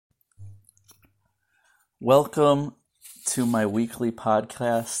Welcome to my weekly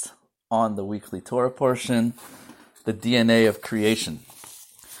podcast on the weekly Torah portion, the DNA of creation.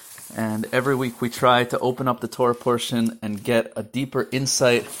 And every week we try to open up the Torah portion and get a deeper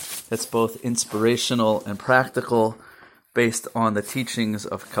insight that's both inspirational and practical based on the teachings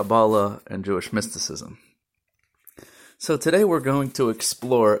of Kabbalah and Jewish mysticism. So today we're going to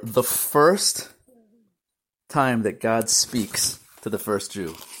explore the first time that God speaks to the first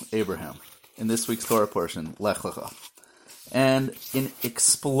Jew, Abraham, in this week's Torah portion, Lecha. And in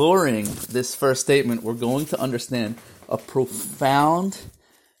exploring this first statement, we're going to understand a profound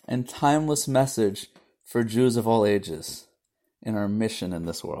and timeless message for Jews of all ages in our mission in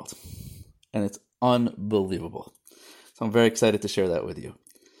this world. And it's unbelievable. So I'm very excited to share that with you.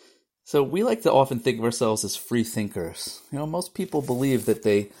 So we like to often think of ourselves as free thinkers. Most people believe that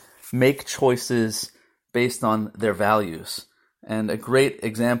they make choices based on their values. And a great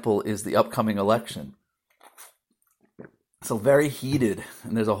example is the upcoming election. So very heated,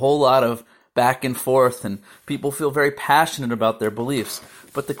 and there's a whole lot of back and forth, and people feel very passionate about their beliefs.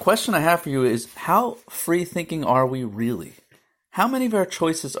 But the question I have for you is, how free thinking are we really? How many of our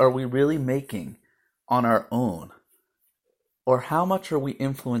choices are we really making on our own? Or how much are we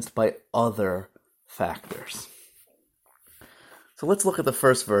influenced by other factors? So let's look at the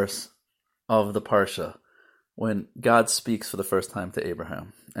first verse of the Parsha, when God speaks for the first time to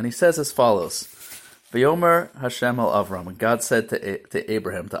Abraham. And he says as follows, V'yomer Hashem al Avram, and God said to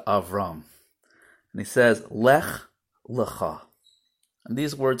Abraham, to Avram, and he says, Lech, Lecha. And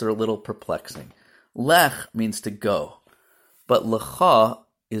these words are a little perplexing. Lech means to go, but Lecha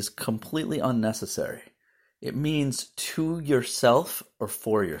is completely unnecessary. It means to yourself or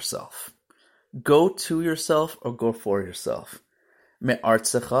for yourself. Go to yourself or go for yourself.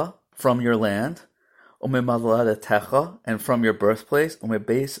 Me'artzecha, from your land, Umemaladetecha, and from your birthplace,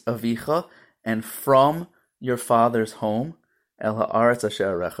 Umebeis avicha, and from your father's home, El haaretz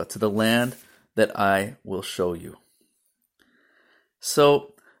asher arecha, to the land that I will show you.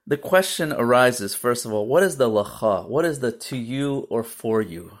 So the question arises, first of all, what is the lecha? What is the to you or for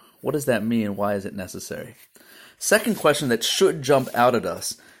you? What does that mean? Why is it necessary? Second question that should jump out at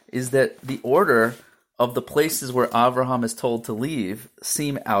us is that the order of the places where Abraham is told to leave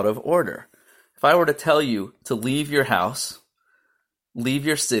seem out of order. If I were to tell you to leave your house, leave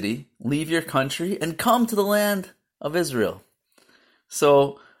your city, leave your country, and come to the land of Israel.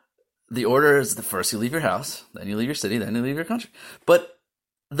 So the order is the first you leave your house, then you leave your city, then you leave your country. But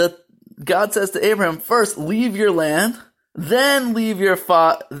God says to Abraham, first leave your land, then leave your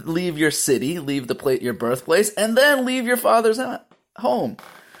city, leave your birthplace, and then leave your father's home.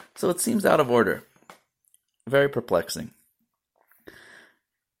 So it seems out of order. Very perplexing.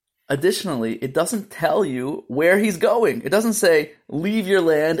 Additionally, it doesn't tell you where he's going. It doesn't say, leave your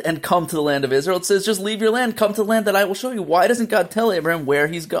land and come to the land of Israel. It says, just leave your land, come to the land that I will show you. Why doesn't God tell Abraham where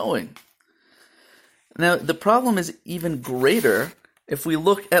he's going? Now, the problem is even greater if we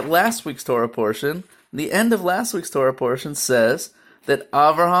look at last week's Torah portion. The end of last week's Torah portion says that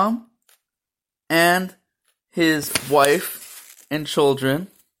Abraham and his wife and children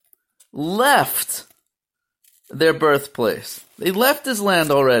left their birthplace. They left his land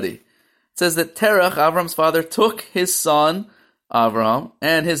already. It says that Terach, Avram's father, took his son, Avram,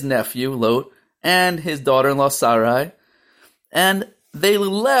 and his nephew, Lot, and his daughter-in-law, Sarai, and they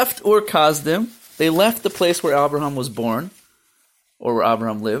left Ur-Kasdim. They left the place where Abraham was born, or where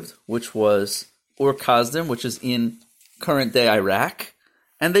Abraham lived, which was Ur-Kasdim, which is in current-day Iraq,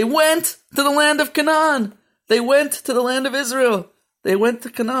 and they went to the land of Canaan. They went to the land of Israel. They went to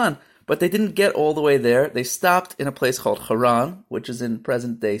Canaan. But they didn't get all the way there. They stopped in a place called Haran, which is in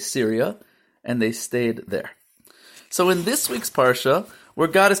present-day Syria, and they stayed there. So in this week's Parsha, where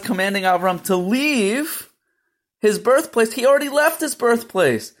God is commanding Avram to leave his birthplace, he already left his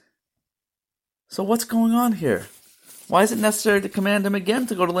birthplace. So what's going on here? Why is it necessary to command him again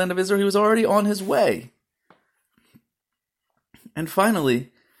to go to the land of Israel? He was already on his way. And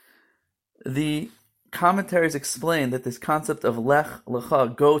finally, the commentaries explain that this concept of lech,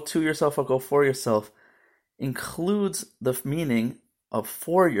 lecha, go to yourself or go for yourself, includes the meaning of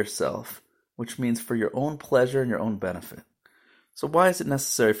for yourself, which means for your own pleasure and your own benefit. So why is it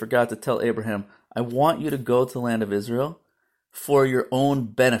necessary for God to tell Abraham, I want you to go to the land of Israel for your own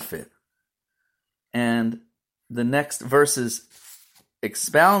benefit? And the next verses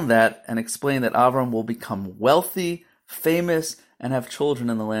expound that and explain that Avram will become wealthy, famous, and have children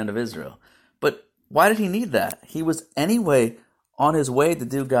in the land of Israel. But why did he need that? He was anyway on his way to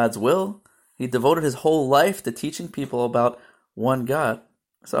do God's will. He devoted his whole life to teaching people about one God.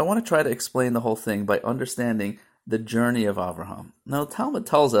 So I want to try to explain the whole thing by understanding the journey of Abraham. Now, the Talmud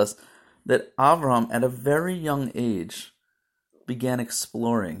tells us that Avram, at a very young age, began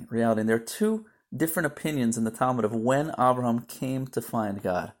exploring reality. And there are two different opinions in the Talmud of when Abraham came to find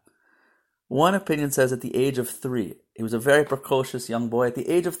God. One opinion says at the age of 3. He was a very precocious young boy. At the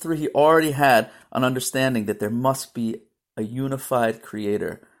age of 3, he already had an understanding that there must be a unified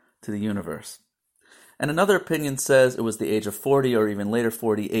creator to the universe. And another opinion says it was the age of 40 or even later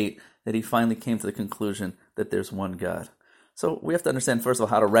 48 that he finally came to the conclusion that there's one God. So we have to understand, first of all,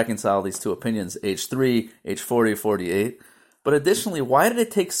 how to reconcile these two opinions, age 3, age 40, 48. But additionally, why did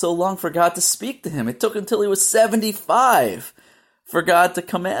it take so long for God to speak to him? It took until he was 75 for God to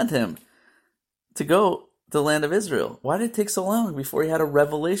command him to go to the land of Israel. Why did it take so long before he had a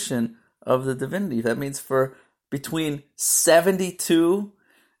revelation of the divinity? That means for between 72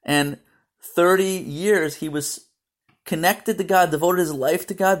 and 30 years, he was connected to God, devoted his life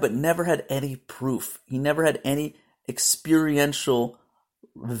to God, but never had any proof. He never had any experiential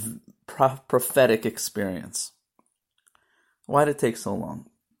prophetic experience. Why did it take so long?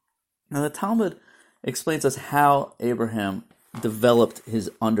 Now the Talmud explains us how Abraham developed his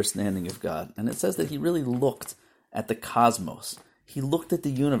understanding of God. And it says that he really looked at the cosmos. He looked at the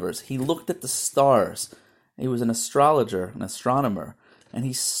universe. He looked at the stars. He was an astrologer, an astronomer. And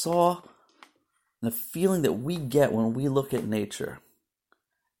he saw the feeling that we get when we look at nature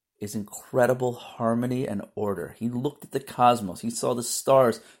is incredible harmony and order. He looked at the cosmos. He saw the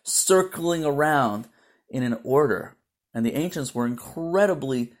stars circling around in an order. And the ancients were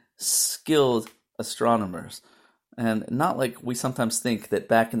incredibly skilled astronomers. And not like we sometimes think that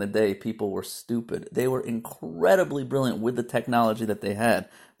back in the day people were stupid. They were incredibly brilliant with the technology that they had.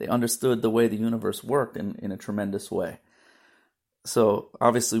 They understood the way the universe worked in a tremendous way. So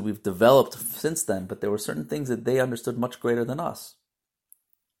obviously we've developed since then, but there were certain things that they understood much greater than us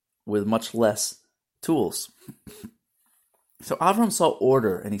with much less tools. So Avram saw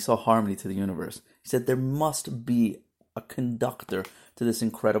order and he saw harmony to the universe. He said there must be a conductor to this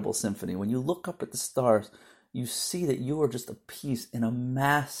incredible symphony. When you look up at the stars, you see that you are just a piece in a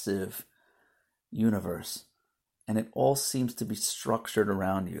massive universe, and it all seems to be structured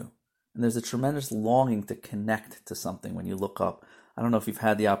around you. And there's a tremendous longing to connect to something when you look up. I don't know if you've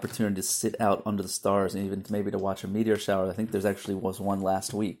had the opportunity to sit out under the stars and even maybe to watch a meteor shower. I think there's actually was one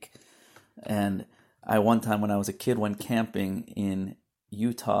last week. And I one time when I was a kid went camping in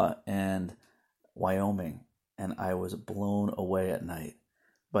Utah and Wyoming, and I was blown away at night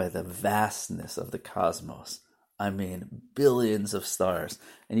by the vastness of the cosmos. I mean, billions of stars.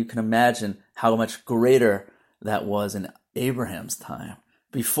 And you can imagine how much greater that was in Abraham's time,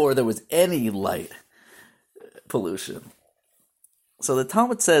 before there was any light pollution. So the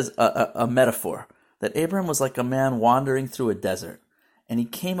Talmud says a metaphor, that Abraham was like a man wandering through a desert, and he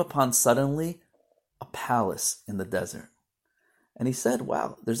came upon suddenly a palace in the desert. And he said,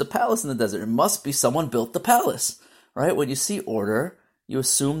 wow, there's a palace in the desert. It must be someone built the palace, right? When you see order, you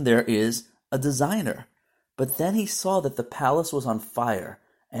assume there is a designer. But then he saw that the palace was on fire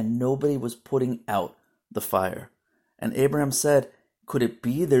and nobody was putting out the fire. And Abraham said, could it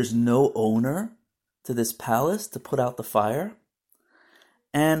be there's no owner to this palace to put out the fire?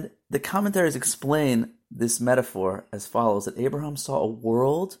 And the commentaries explain this metaphor as follows, that Abraham saw a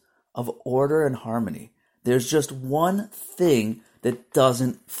world of order and harmony. There's just one thing that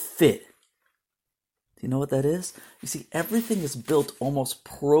doesn't fit. Do you know what that is? You see, everything is built almost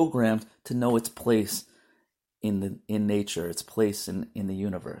programmed to know its place in nature, its place in the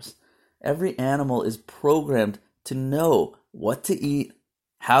universe. Every animal is programmed to know what to eat,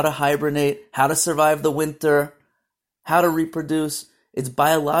 how to hibernate, how to survive the winter, how to reproduce. It's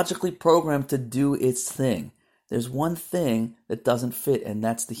biologically programmed to do its thing. There's one thing that doesn't fit, and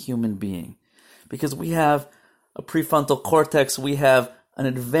that's the human being. Because we have a prefrontal cortex, we have an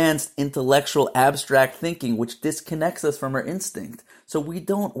advanced intellectual abstract thinking which disconnects us from our instinct. So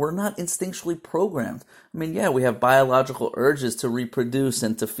we're not instinctually programmed. I mean, yeah, we have biological urges to reproduce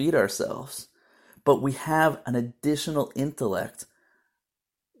and to feed ourselves, but we have an additional intellect,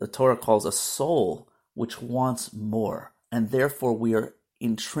 the Torah calls a soul, which wants more, and therefore we are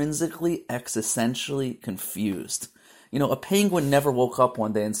intrinsically, existentially confused. You know, a penguin never woke up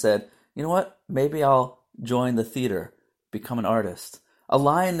one day and said, you know what, maybe I'll join the theater, become an artist. A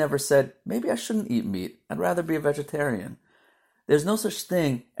lion never said, maybe I shouldn't eat meat, I'd rather be a vegetarian. There's no such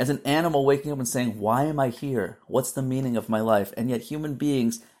thing as an animal waking up and saying, why am I here? What's the meaning of my life? And yet human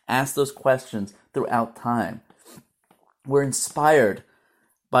beings ask those questions throughout time. We're inspired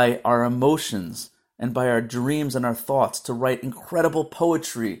by our emotions and by our dreams and our thoughts to write incredible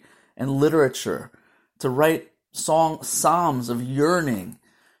poetry and literature, to write psalms of yearning,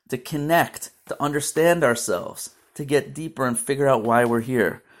 to connect, to understand ourselves, to get deeper and figure out why we're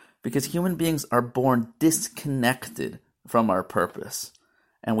here. Because human beings are born disconnected from our purpose,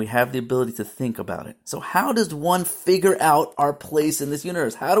 and we have the ability to think about it. So how does one figure out our place in this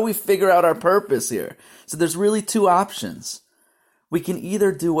universe? How do we figure out our purpose here? So there's really two options. We can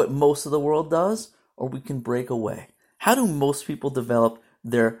either do what most of the world does, or we can break away. How do most people develop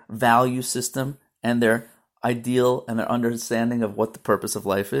their value system and their ideal and their understanding of what the purpose of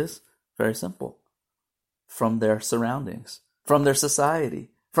life is? Very simple. From their surroundings, from their society,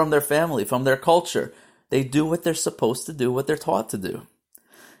 from their family, from their culture. They do what they're supposed to do, what they're taught to do.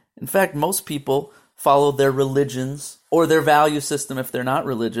 In fact, most people follow their religions or their value system if they're not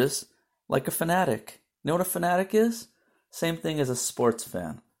religious, like a fanatic. You know what a fanatic is? Same thing as a sports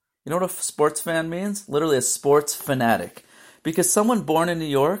fan. You know what a sports fan means? Literally a sports fanatic. Because someone born in New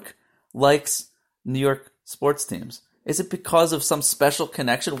York likes New York sports teams. Is it because of some special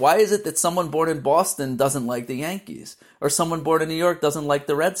connection? Why is it that someone born in Boston doesn't like the Yankees? Or someone born in New York doesn't like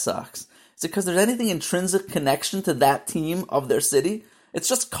the Red Sox? Is it because there's anything intrinsic connection to that team of their city? It's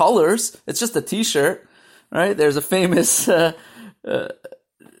just colors. It's just a t-shirt, right? There's a famous Jerry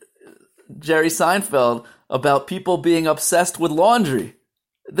Seinfeld about people being obsessed with laundry.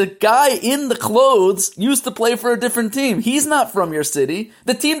 The guy in the clothes used to play for a different team. He's not from your city.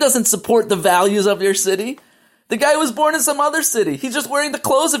 The team doesn't support the values of your city. The guy was born in some other city. He's just wearing the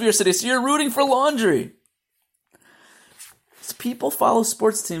clothes of your city, so you're rooting for laundry. So people follow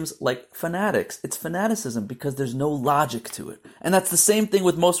sports teams like fanatics. It's fanaticism because there's no logic to it. And that's the same thing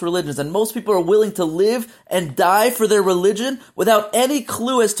with most religions. And most people are willing to live and die for their religion without any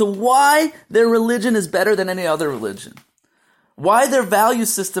clue as to why their religion is better than any other religion. Why their value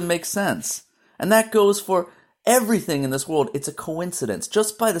system makes sense. And that goes for everything in this world. It's a coincidence.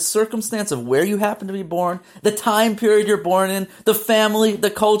 Just by the circumstance of where you happen to be born, the time period you're born in, the family, the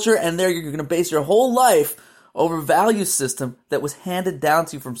culture, and there you're going to base your whole life over a value system that was handed down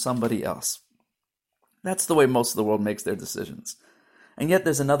to you from somebody else. That's the way most of the world makes their decisions. And yet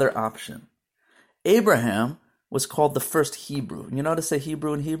there's another option. Abraham was called the first Hebrew. You know how to say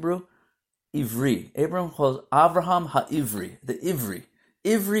Hebrew in Hebrew? Ivri. Abraham calls Avraham ha-Ivri, the Ivri.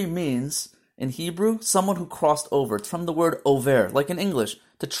 Ivri means, in Hebrew, someone who crossed over. It's from the word over, like in English,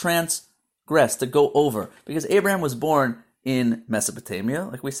 to transgress, to go over. Because Abraham was born in Mesopotamia,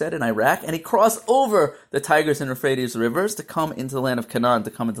 like we said, in Iraq, and he crossed over the Tigris and Euphrates rivers to come into the land of Canaan,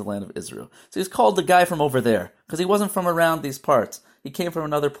 to come into the land of Israel. So he's called the guy from over there, because he wasn't from around these parts. He came from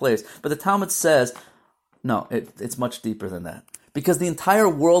another place. But the Talmud says, no, it's much deeper than that. Because the entire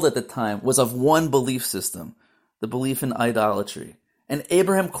world at the time was of one belief system, the belief in idolatry. And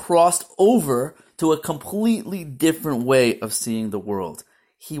Abraham crossed over to a completely different way of seeing the world.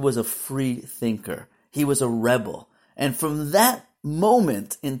 He was a free thinker. He was a rebel. And from that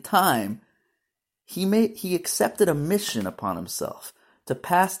moment in time, he accepted a mission upon himself to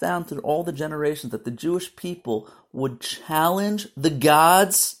pass down through all the generations that the Jewish people would challenge the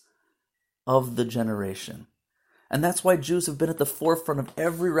gods of the generation. And that's why Jews have been at the forefront of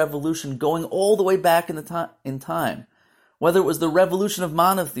every revolution going all the way back in time. Whether it was the revolution of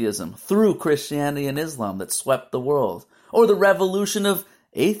monotheism through Christianity and Islam that swept the world, or the revolution of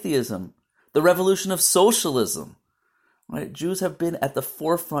atheism, the revolution of socialism. Right? Jews have been at the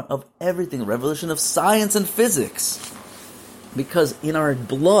forefront of everything, the revolution of science and physics. Because in our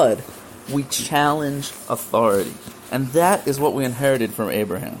blood, we challenge authority. And that is what we inherited from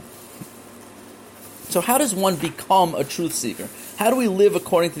Abraham. So how does one become a truth seeker? How do we live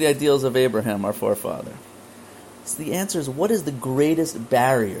according to the ideals of Abraham, our forefather? So the answer is, what is the greatest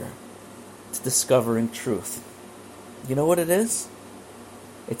barrier to discovering truth? You know what it is?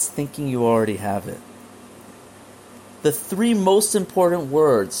 It's thinking you already have it. The three most important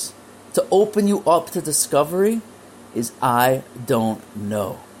words to open you up to discovery is, I don't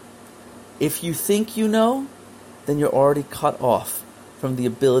know. If you think you know, then you're already cut off from the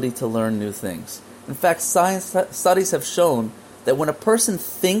ability to learn new things. In fact, science studies have shown that when a person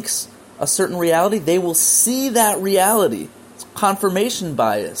thinks a certain reality, they will see that reality. It's confirmation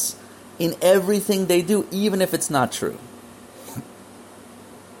bias in everything they do, even if it's not true.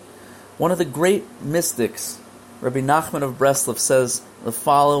 One of the great mystics, Rabbi Nachman of Breslov, says the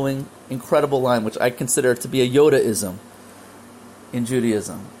following incredible line, which I consider to be a Yodaism in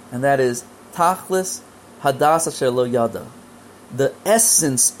Judaism, and that is, Tachlis hadas asher lo yada. The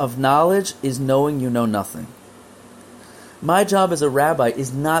essence of knowledge is knowing you know nothing. My job as a rabbi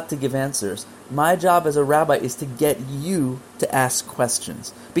is not to give answers. My job as a rabbi is to get you to ask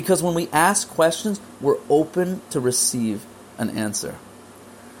questions. Because when we ask questions, we're open to receive an answer.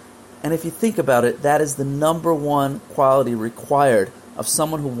 And if you think about it, that is the number one quality required of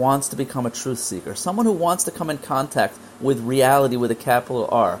someone who wants to become a truth seeker, someone who wants to come in contact with reality with a capital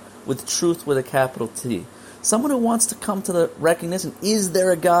R, with truth with a capital T. Someone who wants to come to the recognition, is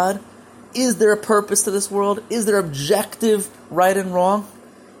there a God? Is there a purpose to this world? Is there objective right and wrong?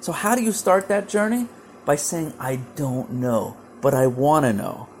 So how do you start that journey? By saying, I don't know, but I want to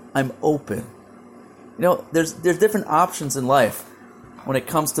know. I'm open. There's different options in life when it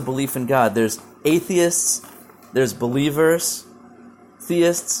comes to belief in God. There's atheists, there's believers,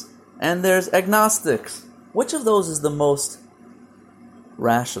 theists, and there's agnostics. Which of those is the most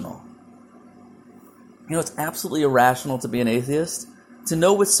rational? It's absolutely irrational to be an atheist. To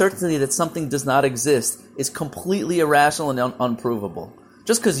know with certainty that something does not exist is completely irrational and unprovable.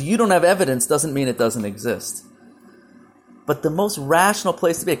 Just because you don't have evidence doesn't mean it doesn't exist. But the most rational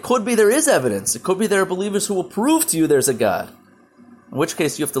place to be, it could be there is evidence. It could be there are believers who will prove to you there's a God. In which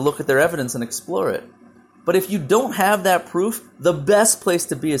case you have to look at their evidence and explore it. But if you don't have that proof, the best place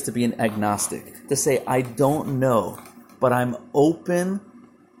to be is to be an agnostic. To say, I don't know, but I'm open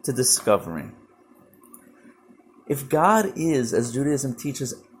to discovering. If God is, as Judaism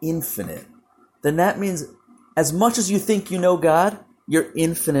teaches, infinite, then that means as much as you think you know God, you're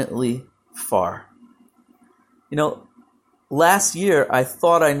infinitely far. Last year I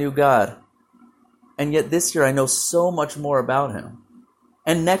thought I knew God, and yet this year I know so much more about Him.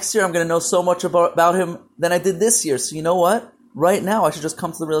 And next year I'm going to know so much about Him than I did this year. So you know what? Right now I should just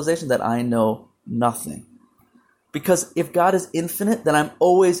come to the realization that I know nothing. Because if God is infinite, then I'm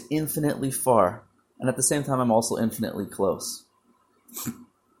always infinitely far. And at the same time, I'm also infinitely close.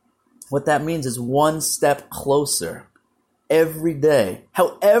 What that means is one step closer every day.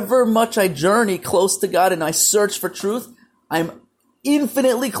 However much I journey close to God and I search for truth, I'm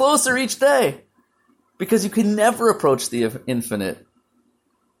infinitely closer each day. Because you can never approach the infinite.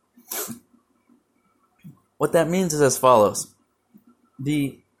 What that means is as follows.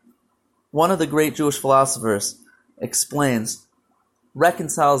 One of the great Jewish philosophers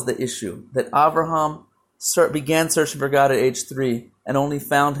reconciles the issue that Abraham began searching for God at age 3 and only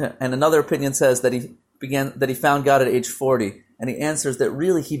found Him. And another opinion says that he found God at age 40. And he answers that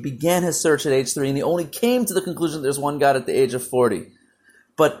really he began his search at age 3 and he only came to the conclusion that there's one God at the age of 40.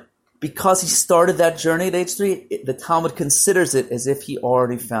 But because he started that journey at age 3, the Talmud considers it as if he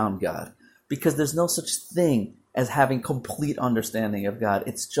already found God. Because there's no such thing as having complete understanding of God.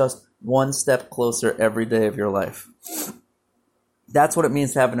 It's just one step closer every day of your life. That's what it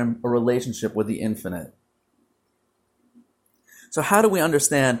means to have a relationship with the infinite. So how do we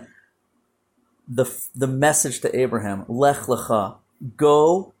understand the message to Abraham? Lech, Lecha.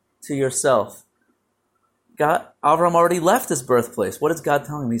 Go to yourself. Abraham already left his birthplace. What is God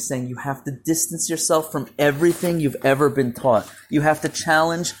telling him? He's saying you have to distance yourself from everything you've ever been taught. You have to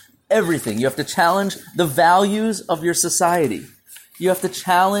challenge everything. You have to challenge the values of your society. You have to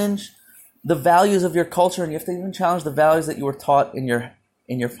challenge the values of your culture, and you have to even challenge the values that you were taught in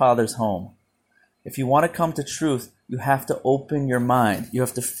your father's home. If you want to come to truth, you have to open your mind. You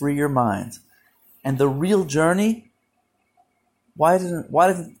have to free your mind. And the real journey, why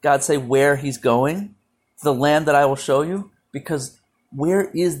didn't God say where He's going? The land that I will show you? Because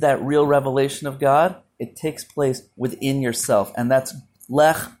where is that real revelation of God? It takes place within yourself. And that's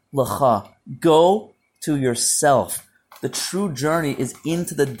Lech, Lecha. Go to yourself. The true journey is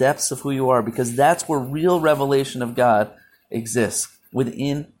into the depths of who you are, because that's where real revelation of God exists,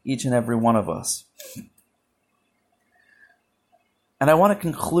 within each and every one of us. And I want to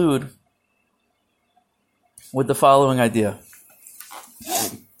conclude with the following idea.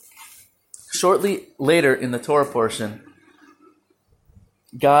 Shortly later in the Torah portion,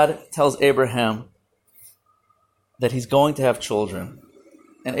 God tells Abraham that he's going to have children.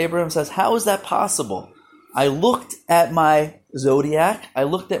 And Abraham says, how is that possible? I looked at my zodiac, I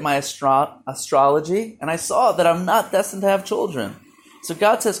looked at my astrology, and I saw that I'm not destined to have children. So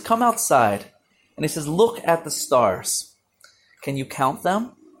God says, come outside. And He says, look at the stars. Can you count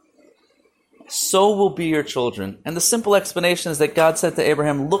them? So will be your children. And the simple explanation is that God said to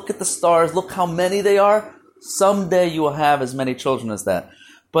Abraham, look at the stars, look how many they are. Someday you will have as many children as that.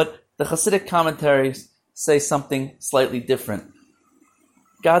 But the Hasidic commentaries say something slightly different.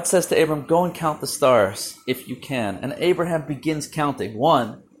 God says to Abraham, go and count the stars if you can. And Abraham begins counting.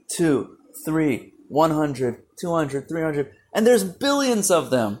 1, 2, 3, 100, 200, 300. And there's billions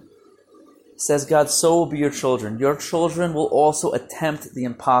of them. Says God, so will be your children. Your children will also attempt the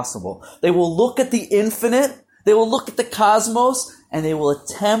impossible. They will look at the infinite, they will look at the cosmos, and they will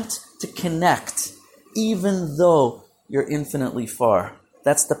attempt to connect, even though you're infinitely far.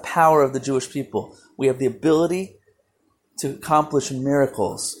 That's the power of the Jewish people. We have the ability to accomplish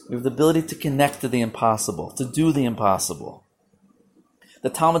miracles. We have the ability to connect to the impossible, to do the impossible. The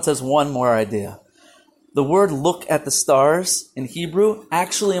Talmud says one more idea. The word look at the stars in Hebrew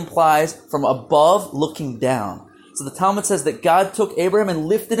actually implies from above looking down. So the Talmud says that God took Abraham and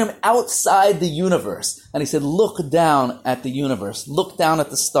lifted him outside the universe. And he said, look down at the universe. Look down at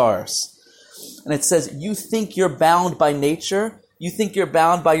the stars. And it says, you think you're bound by nature? You think you're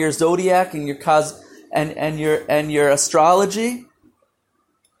bound by your zodiac and your astrology?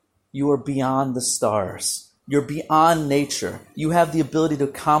 You are beyond the stars. You're beyond nature. You have the ability to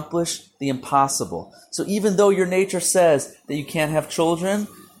accomplish the impossible. So even though your nature says that you can't have children,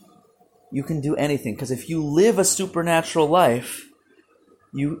 you can do anything. Because if you live a supernatural life,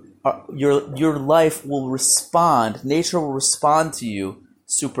 your life will respond. Nature will respond to you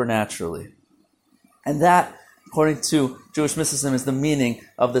supernaturally. And that, according to Jewish mysticism, is the meaning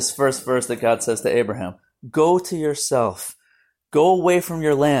of this first verse that God says to Abraham. Go to yourself. Go away from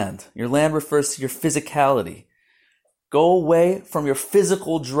your land. Your land refers to your physicality. Go away from your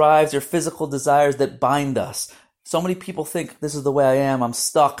physical drives, your physical desires that bind us. So many people think, this is the way I am. I'm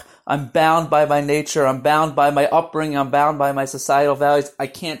stuck. I'm bound by my nature. I'm bound by my upbringing. I'm bound by my societal values. I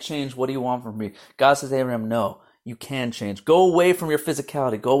can't change. What do you want from me? God says to Abraham, no, you can change. Go away from your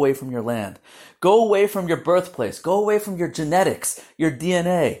physicality. Go away from your land. Go away from your birthplace. Go away from your genetics, your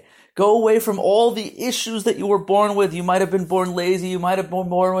DNA. Go away from all the issues that you were born with. You might have been born lazy. You might have been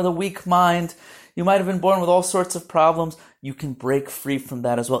born with a weak mind. You might have been born with all sorts of problems. You can break free from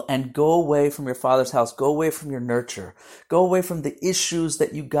that as well and go away from your father's house. Go away from your nurture. Go away from the issues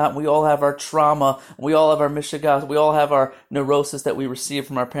that you got. We all have our trauma. We all have our mishigas. We all have our neurosis that we receive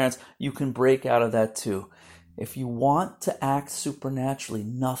from our parents. You can break out of that too. If you want to act supernaturally,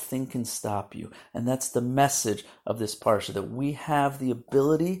 nothing can stop you. And that's the message of this parsha, that we have the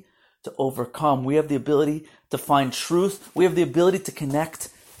ability to overcome. We have the ability to find truth. We have the ability to connect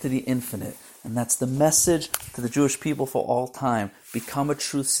to the infinite. And that's the message to the Jewish people for all time. Become a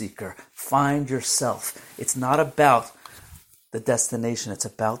truth seeker. Find yourself. It's not about the destination. It's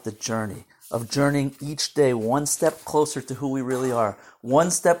about the journey of journeying each day one step closer to who we really are. One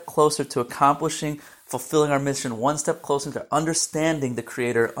step closer to accomplishing, fulfilling our mission. One step closer to understanding the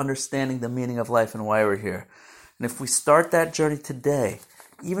Creator, understanding the meaning of life and why we're here. And if we start that journey today,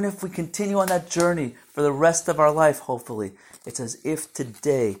 even if we continue on that journey for the rest of our life, hopefully, it's as if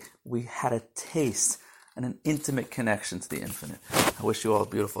today we had a taste and an intimate connection to the infinite. I wish you all a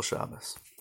beautiful Shabbos.